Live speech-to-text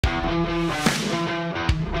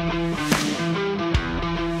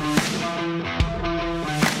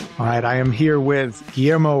All right, I am here with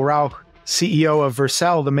Guillermo Rauch, CEO of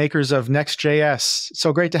Vercel, the makers of Next.js.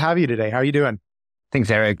 So great to have you today. How are you doing?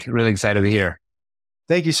 Thanks, Eric. Really excited to be here.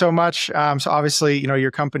 Thank you so much. So obviously,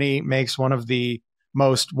 your company makes one of the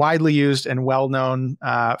most widely used and well-known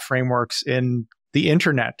frameworks in the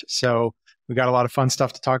internet. So we got a lot of fun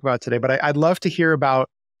stuff to talk about today. But I'd love to hear about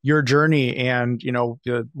your journey and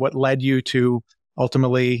what led you to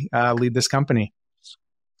ultimately lead this company.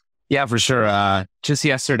 Yeah, for sure. Just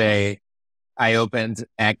yesterday, I opened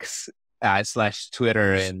X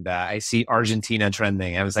 /Twitter and I see Argentina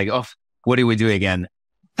trending. I was like, oh, what do we do again?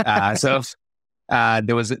 So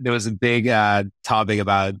there was a big topic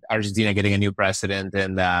about Argentina getting a new president,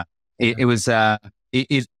 and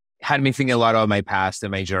it had me thinking a lot about my past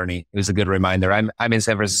and my journey. It was a good reminder. I'm in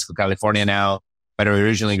San Francisco, California now, but I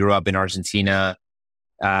originally grew up in Argentina.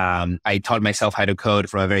 I taught myself how to code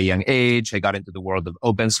from a very young age. I got into the world of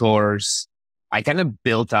open source. I kind of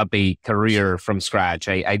built up a career from scratch.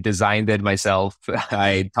 I designed it myself.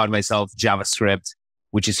 I taught myself JavaScript,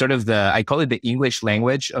 which is sort of I call it the English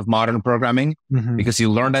language of modern programming, because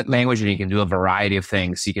you learn that language and you can do a variety of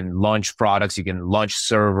things. You can launch products, you can launch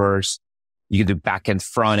servers, you can do backend,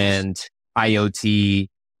 front end, IoT.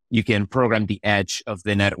 You can program the edge of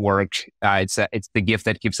the network. It's the gift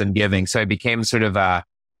that keeps on giving. So I became sort of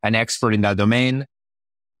an expert in that domain.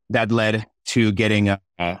 That led to getting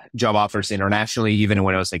job offers internationally, even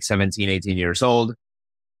when I was like 17, 18 years old.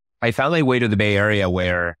 I found my way to the Bay Area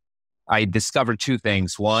where I discovered two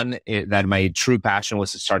things. One, that my true passion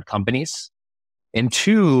was to start companies. And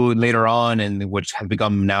two, later on, and which has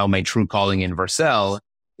become now my true calling in Vercel,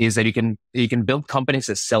 is that you can build companies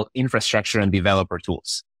that sell infrastructure and developer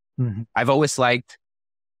tools. I've always liked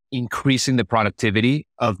increasing the productivity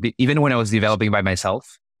even when I was developing by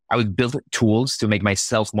myself, I would build tools to make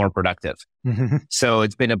myself more productive. So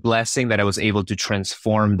it's been a blessing that I was able to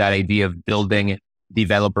transform that idea of building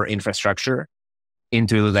developer infrastructure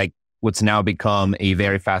into like what's now become a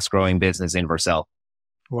very fast growing business in Vercel.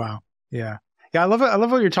 Wow. Yeah. Yeah. I love it. I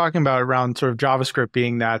love what you're talking about around sort of JavaScript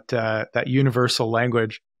being that universal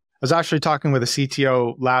language. I was actually talking with a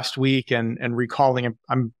CTO last week and recalling,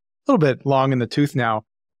 I'm a little bit long in the tooth now,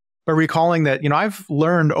 but recalling that, I've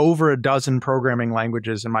learned over a dozen programming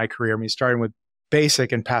languages in my career. I mean, starting with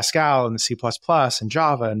BASIC and Pascal and C++ and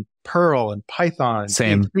Java and Perl and Python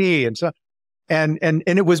and PHP and so, and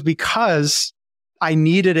it was because I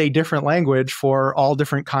needed a different language for all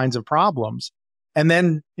different kinds of problems. And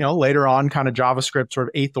then, later on, kind of JavaScript sort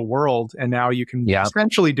of ate the world, and now you can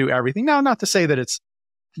essentially do everything. Now, not to say that it's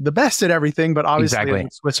the best at everything, but obviously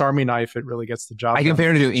with Swiss Army knife, it really gets the job done. I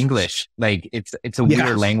compare it to English. Like it's a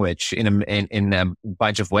weird language in a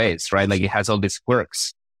bunch of ways, right? Like it has all these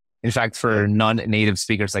quirks. In fact, for non-native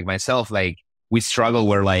speakers like myself, like we struggle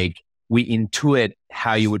where like we intuit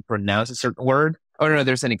how you would pronounce a certain word. Oh no,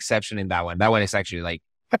 there's an exception in that one. That one is actually like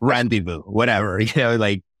rendezvous, whatever,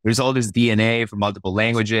 like there's all this DNA from multiple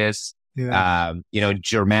languages,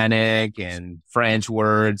 Germanic and French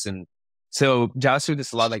words. And so JavaScript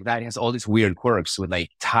is a lot like that. It has all these weird quirks with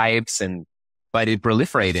like types but it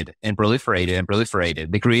proliferated and proliferated and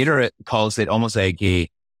proliferated. The creator calls it almost like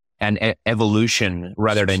an evolution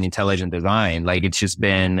rather than intelligent design. Like it's just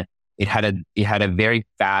been, it had a very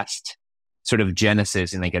fast sort of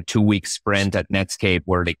genesis in like a 2-week sprint at Netscape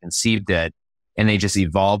where they conceived it and they just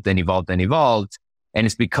evolved and evolved and evolved. And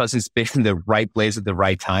it's because it's been in the right place at the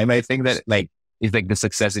right time. I think that like, it's like the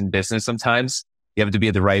success in business. Sometimes you have to be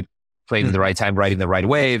at the right place at the right time, riding the right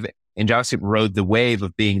wave. And JavaScript rode the wave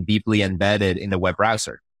of being deeply embedded in the web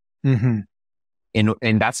browser. And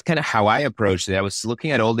that's kind of how I approached it. I was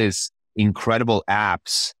looking at all these incredible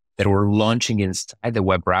apps that were launching inside the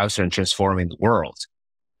web browser and transforming the world.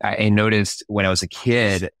 I noticed when I was a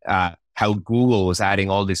kid, how Google was adding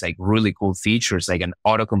all these like really cool features, like an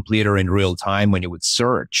autocompleter in real time when you would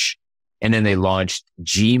search. And then they launched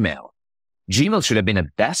Gmail. Gmail should have been a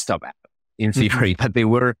desktop app in theory, but they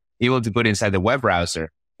were able to put inside the web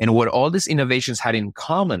browser. And what all these innovations had in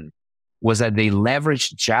common was that they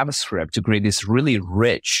leveraged JavaScript to create this really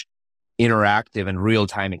rich, interactive and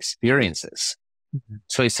real-time experiences.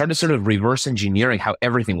 So they started sort of reverse engineering how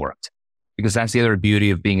everything worked, because that's the other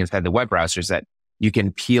beauty of being inside the web browser is that you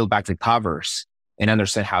can peel back the covers and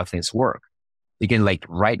understand how things work. You can like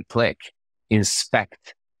right click,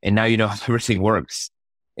 inspect, and now you know how everything works.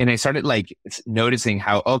 And I started like noticing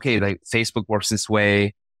how, okay, like Facebook works this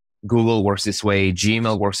way, Google works this way,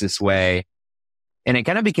 Gmail works this way. And I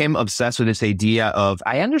kind of became obsessed with this idea of,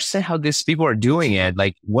 I understand how these people are doing it.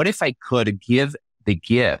 Like, what if I could give the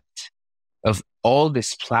gift of all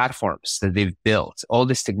these platforms that they've built, all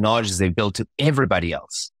these technologies they've built to everybody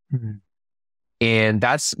else? And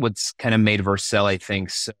that's what's kind of made Vercel, I think,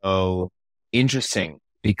 so interesting,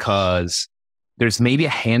 because there's maybe a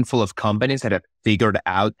handful of companies that have figured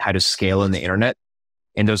out how to scale on the internet.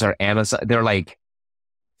 And those are Amazon. They're like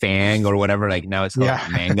Fang or whatever. Like now it's called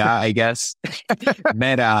Manga, I guess.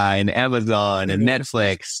 Meta and Amazon and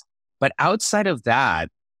Netflix. But outside of that,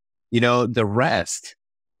 the rest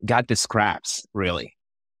got the scraps, really.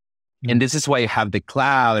 And this is why you have the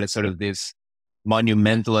cloud as sort of this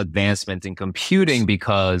monumental advancement in computing,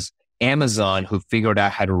 because Amazon, who figured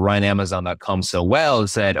out how to run Amazon.com so well,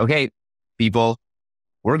 said, okay, people,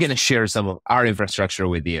 we're going to share some of our infrastructure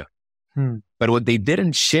with you. But what they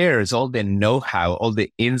didn't share is all the know-how, all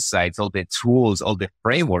the insights, all the tools, all the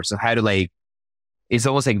frameworks of how to it's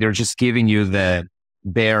almost like they're just giving you the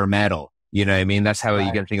bare metal. You know what I mean? That's how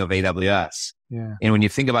you can think of AWS. Yeah. And when you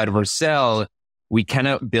think about Vercel, we kind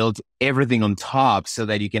of build everything on top so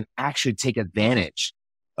that you can actually take advantage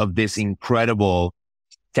of this incredible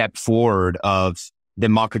step forward of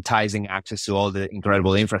democratizing access to all the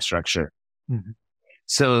incredible infrastructure.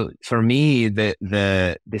 So for me,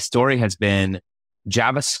 the story has been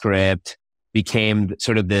JavaScript became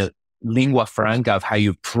sort of the lingua franca of how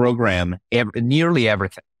you program nearly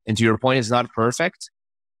everything. And to your point, it's not perfect.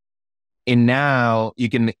 And now you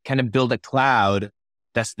can kind of build a cloud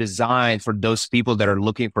that's designed for those people that are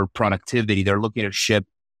looking for productivity. They're looking to ship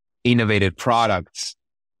innovative products,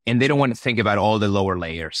 and they don't want to think about all the lower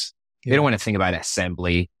layers. They don't want to think about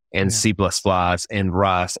assembly and C++ and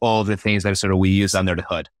Rust, all the things that sort of we use under the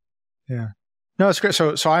hood. Yeah. No, it's great.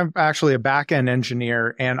 So I'm actually a back-end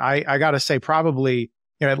engineer, and I got to say probably,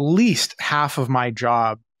 at least half of my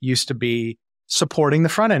job used to be supporting the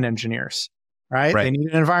front-end engineers, right? They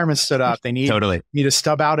need an environment stood up. They need to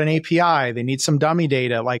stub out an API. They need some dummy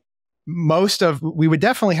data. Like we would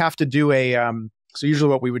definitely have to do so usually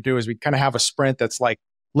what we would do is we'd kind of have a sprint that's like,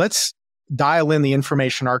 let's dial in the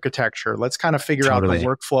information architecture. Let's kind of figure out the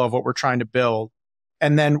workflow of what we're trying to build.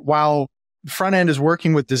 And then while front end is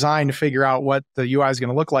working with design to figure out what the UI is going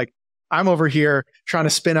to look like, I'm over here trying to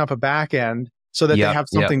spin up a back end so that they have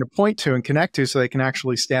something to point to and connect to so they can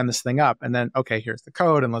actually stand this thing up. And then, okay, here's the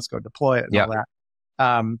code and let's go deploy it and all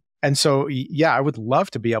that. And so, I would love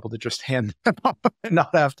to be able to just hand them off and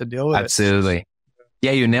not have to deal with it. Absolutely.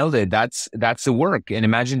 Yeah, you nailed it. That's the work. And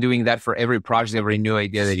imagine doing that for every project, every new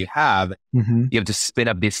idea that you have. You have to spin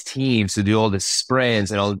up these teams to do all the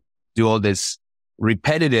sprints and do all this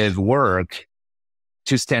repetitive work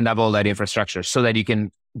to stand up all that infrastructure so that you can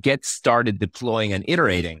get started deploying and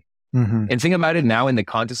iterating. And think about it now in the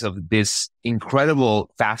context of this incredible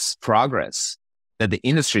fast progress that the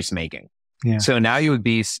industry is making. So now you would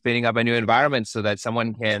be spinning up a new environment so that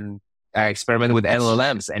someone can experiment with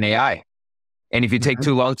LLMs and AI. And if you take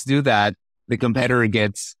too long to do that, the competitor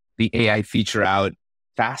gets the AI feature out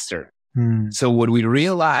faster. So what we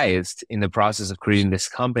realized in the process of creating this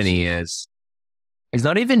company is it's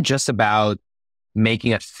not even just about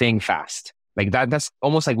making a thing fast. Like that's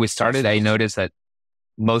almost like we started. I noticed that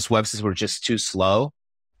most websites were just too slow,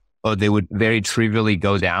 or they would very trivially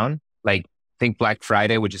go down. Like think Black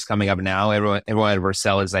Friday, which is coming up now. Everyone at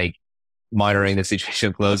Vercel is like monitoring the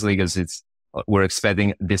situation closely because we're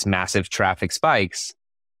expecting this massive traffic spikes.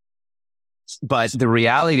 But the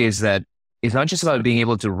reality is that it's not just about being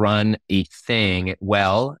able to run a thing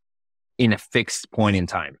well in a fixed point in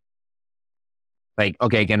time. Like,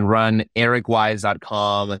 okay, I can run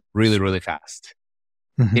ericwise.com really, really fast.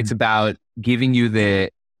 It's about giving you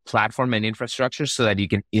the platform and infrastructure so that you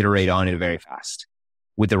can iterate on it very fast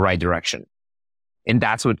with the right direction. And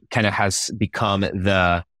that's what kind of has become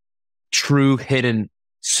the true hidden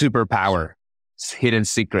superpower, hidden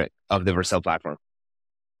secret of the Vercel platform.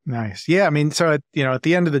 Nice. Yeah. I mean, so at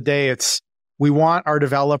the end of the day, we want our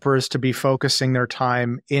developers to be focusing their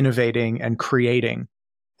time innovating and creating,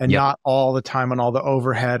 and not all the time on all the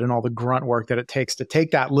overhead and all the grunt work that it takes to take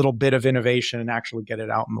that little bit of innovation and actually get it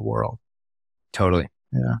out in the world. Totally.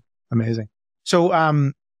 Yeah. Amazing. So,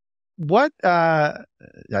 what,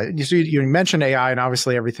 you mentioned AI, and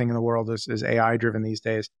obviously everything in the world is AI driven these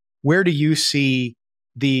days. Where do you see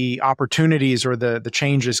the opportunities or the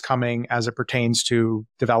changes coming as it pertains to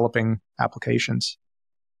developing applications?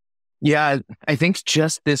 Yeah, I think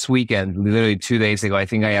just this weekend, literally 2 days ago, I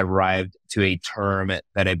think I arrived to a term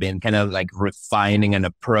that I've been kind of like refining and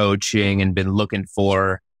approaching and been looking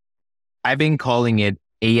for. I've been calling it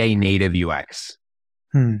AI native UX.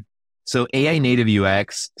 So AI native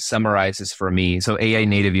UX summarizes for me, so AI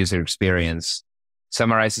native user experience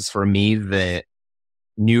summarizes for me the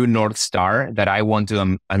new North Star that I want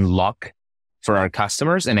to unlock for our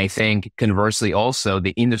customers. And I think conversely also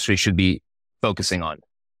the industry should be focusing on.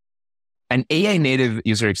 an AI native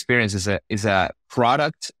user experience is a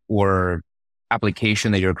product or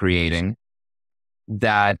application that you're creating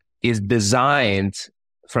that is designed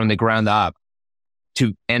from the ground up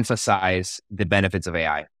to emphasize the benefits of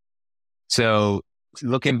AI. So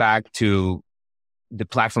looking back to the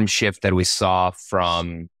platform shift that we saw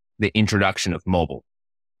from the introduction of mobile,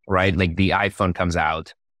 right? Like the iPhone comes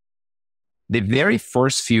out. The very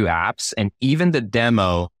first few apps and even the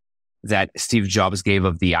demo that Steve Jobs gave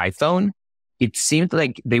of the iPhone, it seemed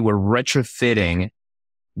like they were retrofitting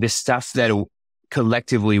the stuff that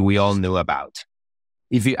collectively we all knew about.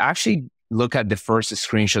 If you actually look at the first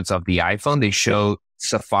screenshots of the iPhone, they show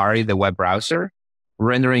Safari, the web browser,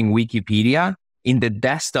 rendering Wikipedia in the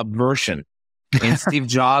desktop version. And Steve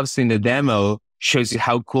Jobs in the demo shows you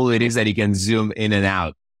how cool it is that he can zoom in and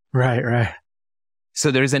out. Right.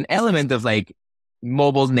 So there's an element of like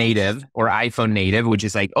mobile native or iPhone native, which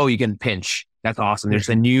is like, oh, you can pinch. That's awesome. There's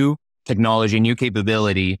a new technology, new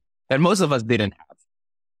capability that most of us didn't have.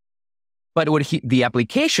 But the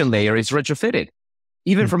application layer is retrofitted,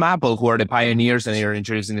 even from Apple, who are the pioneers and they are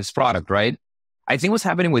introducing this product, right? I think what's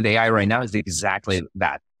happening with AI right now is exactly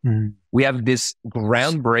that. We have this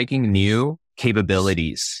groundbreaking new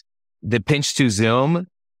capabilities. The pinch to zoom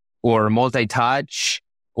or multi-touch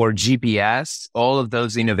or GPS, all of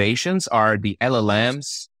those innovations are the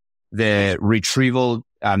LLMs, the retrieval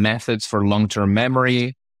methods for long-term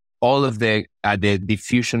memory, all of the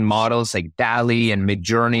diffusion models like DALL-E and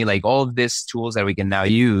Midjourney, like all of these tools that we can now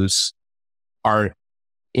use are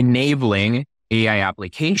enabling AI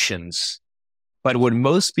applications. But what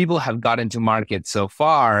most people have gotten to market so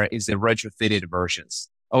far is the retrofitted versions.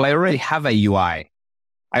 Oh, I already have a UI.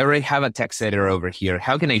 I already have a text editor over here.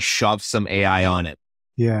 How can I shove some AI on it?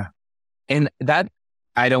 Yeah. And that,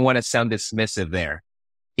 I don't want to sound dismissive there.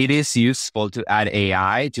 It is useful to add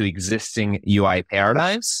AI to existing UI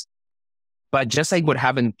paradigms. But just like what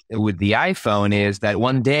happened with the iPhone is that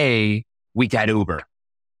one day we got Uber.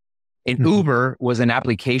 And Uber was an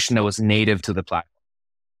application that was native to the platform.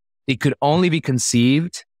 It could only be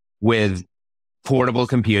conceived with portable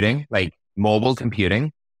computing, like mobile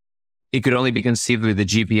computing. It could only be conceived with the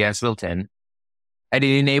GPS built in. And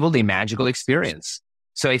it enabled a magical experience.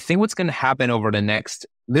 So I think what's going to happen over the next,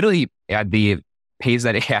 literally at the pace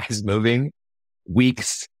that AI is moving,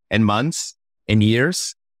 weeks and months and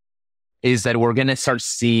years, is that we're going to start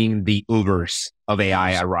seeing the Ubers of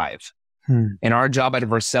AI arrive. And our job at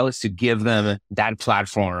Vercel is to give them that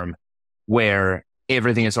platform where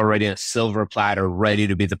everything is already in a silver platter, ready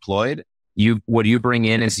to be deployed. What you bring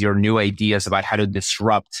in is your new ideas about how to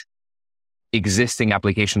disrupt existing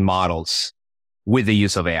application models with the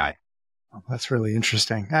use of AI. Oh, that's really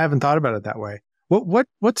interesting. I haven't thought about it that way.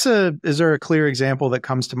 Is there a clear example that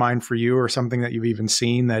comes to mind for you or something that you've even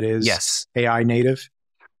seen that is AI native?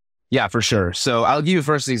 Yeah, for sure. So I'll give you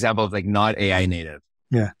first the example of like not AI native.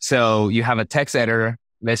 Yeah. So you have a text editor,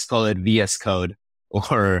 let's call it VS Code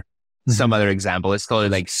or some other example. Let's call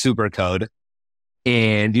it like supercode.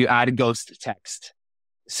 And you add ghost text.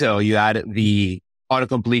 So you add the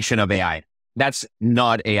auto-completion of AI. That's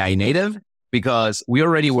not AI native because we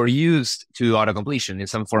already were used to auto-completion in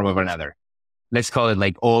some form or another. Let's call it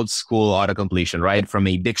like old school auto-completion, right? From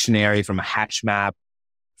a dictionary, from a hash map,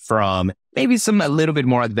 from maybe some a little bit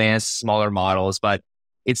more advanced, smaller models, but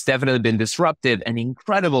it's definitely been disrupted, and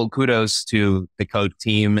incredible kudos to the code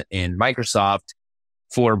team in Microsoft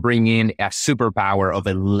for bringing a superpower of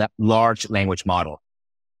a large language model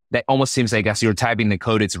that almost seems like as you're typing the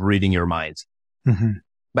code, it's reading your mind.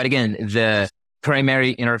 But again, the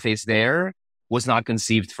primary interface there was not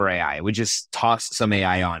conceived for AI. We just tossed some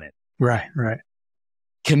AI on it. Right.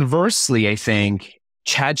 Conversely, I think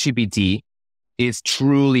ChatGPT is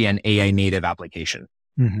truly an AI native application.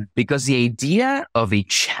 Because the idea of a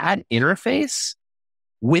chat interface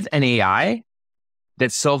with an AI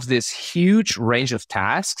that solves this huge range of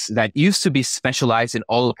tasks that used to be specialized in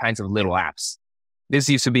all kinds of little apps. This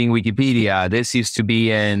used to be in Wikipedia. This used to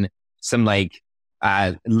be in some like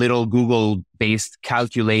little Google-based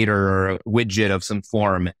calculator or widget of some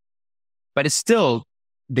form. But it's still,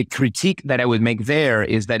 the critique that I would make there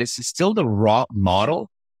is that it's still the raw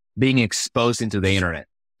model being exposed into the internet.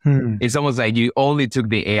 It's almost like you only took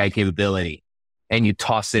the AI capability and you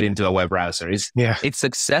tossed it into a web browser. It's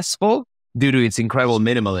successful due to its incredible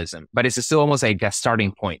minimalism, but it's still almost like a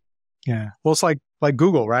starting point. Yeah. Well, it's like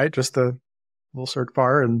Google, right? Just the little search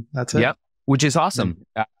bar and that's it. Yep. Which is awesome.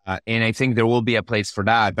 And I think there will be a place for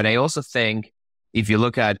that. But I also think if you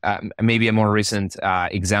look at maybe a more recent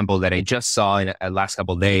example that I just saw in the last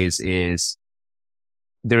couple of days is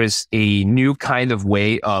there is a new kind of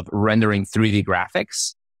way of rendering 3D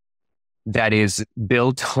graphics that is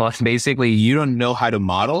built on basically you don't know how to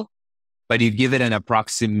model, but you give it an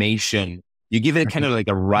approximation. You give it kind of like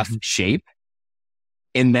a rough shape.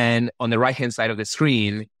 And then on the right-hand side of the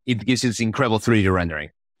screen, it gives you this incredible 3D rendering.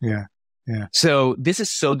 Yeah. Yeah. So this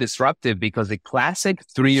is so disruptive because the classic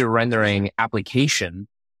 3D rendering application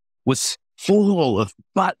was full of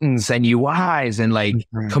buttons and UIs and like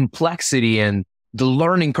complexity, and the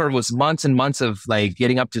learning curve was months and months of like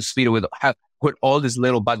getting up to speed with what all these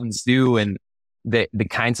little buttons do and the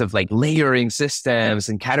kinds of like layering systems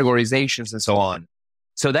and categorizations and so on.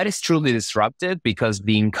 So that is truly disruptive because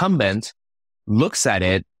the incumbent looks at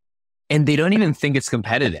it and they don't even think it's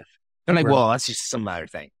competitive. They're like, well, that's just some other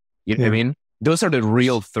thing. You know what I mean? Those are the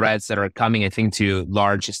real threats that are coming, I think, to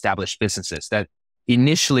large established businesses that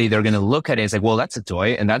initially they're going to look at it as like, well, that's a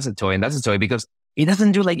toy and that's a toy and that's a toy because it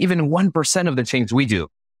doesn't do like even 1% of the things we do.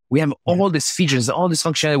 We have all these features, all this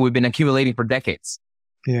functionality we've been accumulating for decades.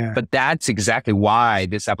 Yeah. But that's exactly why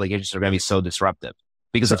these applications are going to be so disruptive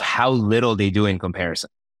because of how little they do in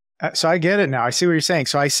comparison. So I get it now. I see what you're saying.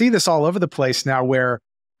 So I see this all over the place now where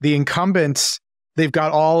the incumbents, they've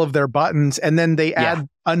got all of their buttons and then they add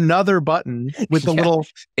another button with the little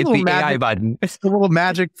magic, AI button. It's the little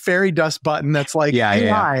magic fairy dust button that's like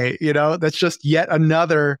AI, you know, that's just yet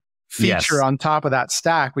another feature on top of that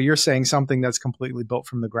stack. But you're saying something that's completely built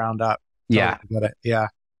from the ground up. Yeah. Get it. Yeah.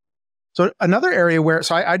 So another area where,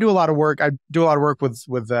 so I do a lot of work. I do a lot of work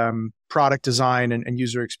with product design and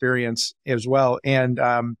user experience as well. And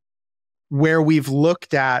where we've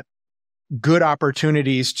looked at good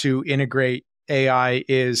opportunities to integrate AI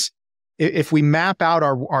is if we map out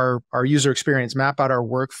our user experience, map out our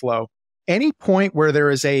workflow, any point where there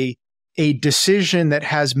is a decision that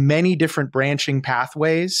has many different branching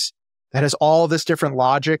pathways, that has all this different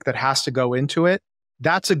logic that has to go into it,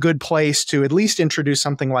 that's a good place to at least introduce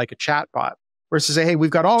something like a chatbot, versus say, hey, we've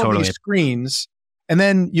got all of these screens, and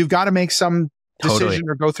then you've got to make some decision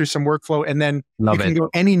or go through some workflow, and then you can go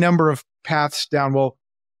any number of paths down. Well,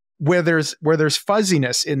 where there's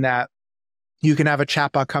fuzziness in that, you can have a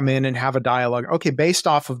chatbot come in and have a dialogue. Okay, based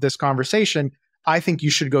off of this conversation, I think you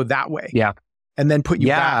should go that way. Yeah. And then put you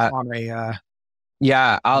back on a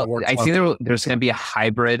I think there's going to be a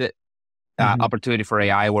hybrid opportunity for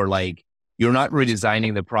AI where like you're not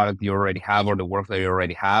redesigning the product you already have or the workflow you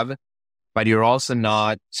already have, but you're also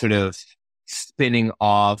not sort of spinning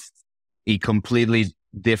off a completely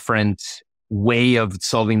different way of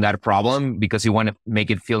solving that problem because you want to make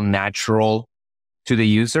it feel natural to the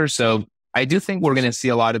user. So I do think we're going to see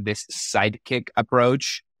a lot of this sidekick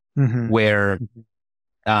approach where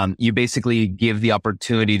you basically give the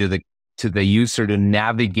opportunity to the user to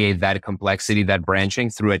navigate that complexity, that branching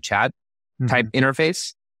through a chat type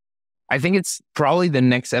interface. I think it's probably the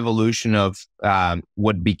next evolution of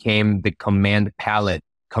what became the command palette.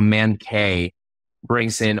 Command K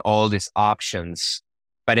brings in all these options.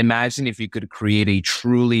 But imagine if you could create a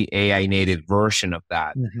truly AI native version of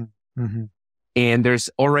that. And there's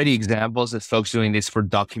already examples of folks doing this for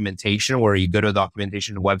documentation, where you go to a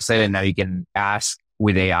documentation website and now you can ask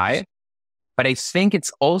with AI. But I think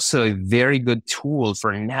it's also a very good tool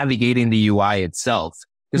for navigating the UI itself.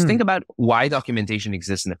 Because think about why documentation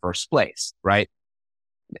exists in the first place, right?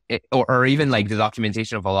 Or even like the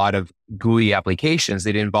documentation of a lot of GUI applications.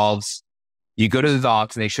 It involves, you go to the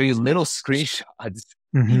docs and they show you little screenshots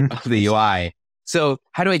of the UI. So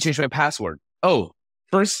how do I change my password? Oh,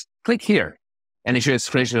 first click here. And they show you a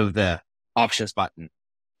screenshot of the options button.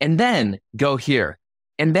 And then go here.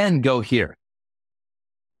 And then go here.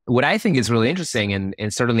 What I think is really interesting,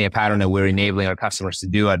 and certainly a pattern that we're enabling our customers to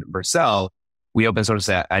do at Vercel, we open source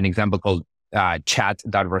an example called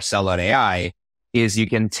chat.vercel.ai, is you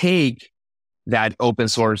can take that open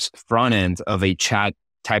source front end of a chat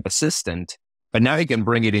type assistant, but now you can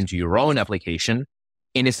bring it into your own application.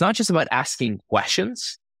 And it's not just about asking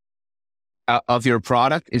questions of your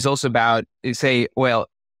product. It's also about, you say, well,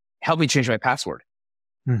 help me change my password.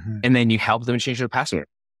 And then you help them change their password.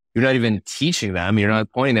 You're not even teaching them. You're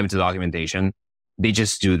not pointing them to documentation. They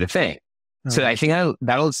just do the thing. So I think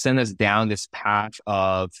that'll send us down this path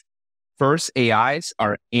of first AIs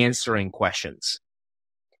are answering questions,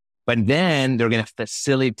 but then they're going to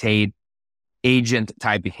facilitate agent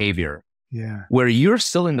type behavior where you're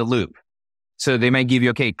still in the loop. So they might give you,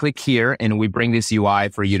 okay, click here and we bring this UI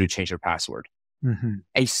for you to change your password.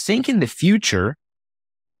 I think in the future,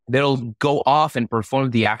 they'll go off and perform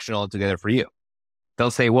the action altogether for you. They'll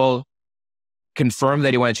say, well, confirm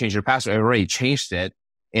that you want to change your password. I already changed it.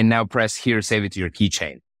 And now press here, save it to your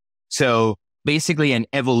keychain. So basically an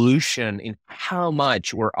evolution in how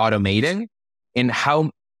much we're automating and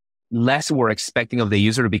how less we're expecting of the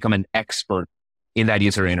user to become an expert in that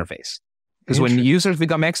user interface. Because when users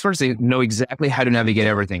become experts, they know exactly how to navigate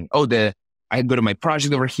everything. Oh, I go to my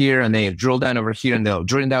project over here and they drill down over here and they'll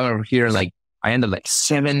drill down over here. And like I end up like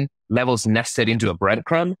 7 levels nested into a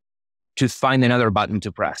breadcrumb to find another button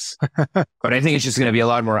to press. But I think it's just going to be a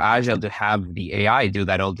lot more agile to have the AI do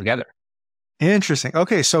that all together. Interesting.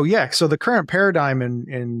 Okay. So so the current paradigm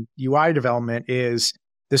in UI development is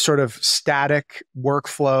this sort of static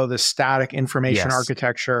workflow, this static information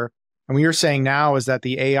architecture. And what you're saying now is that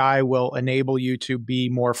the AI will enable you to be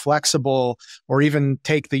more flexible or even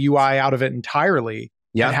take the UI out of it entirely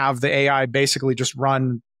and have the AI basically just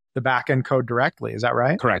run the backend code directly. Is that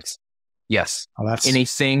right? Correct. Yes. Oh, that's and I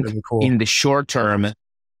think really cool. In the short term,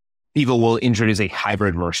 people will introduce a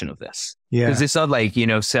hybrid version of this. Because it's not like,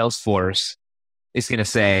 Salesforce is going to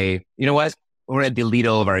say, you know what, we're going to delete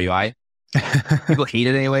all of our UI. People hate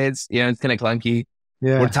it anyway. It's kind of clunky.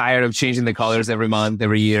 We're tired of changing the colors every month,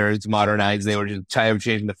 every year. It's modernized. They were just tired of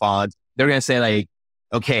changing the font. They're going to say like,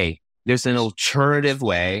 okay, there's an alternative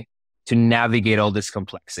way to navigate all this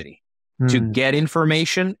complexity, to get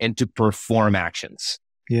information and to perform actions.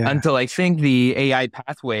 Until I think the AI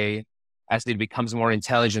pathway, as it becomes more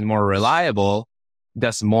intelligent, more reliable,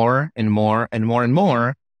 does more and more and more and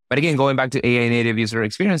more. But again, going back to AI native user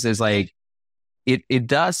experiences, like it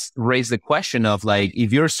does raise the question of like,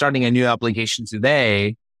 if you're starting a new application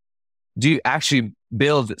today, do you actually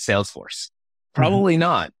build Salesforce? Probably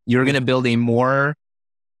not. You're going to build a more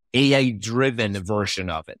AI-driven version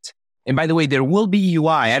of it. And by the way, there will be UI.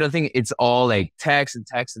 I don't think it's all like text and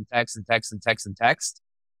text and text and text and text and text.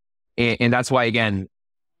 And that's why, again,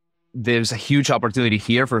 there's a huge opportunity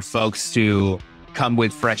here for folks to come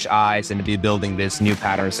with fresh eyes and to be building this new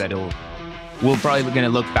patterns that we're probably going to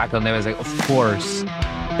look back on them as like, of course,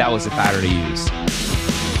 that was the pattern to use.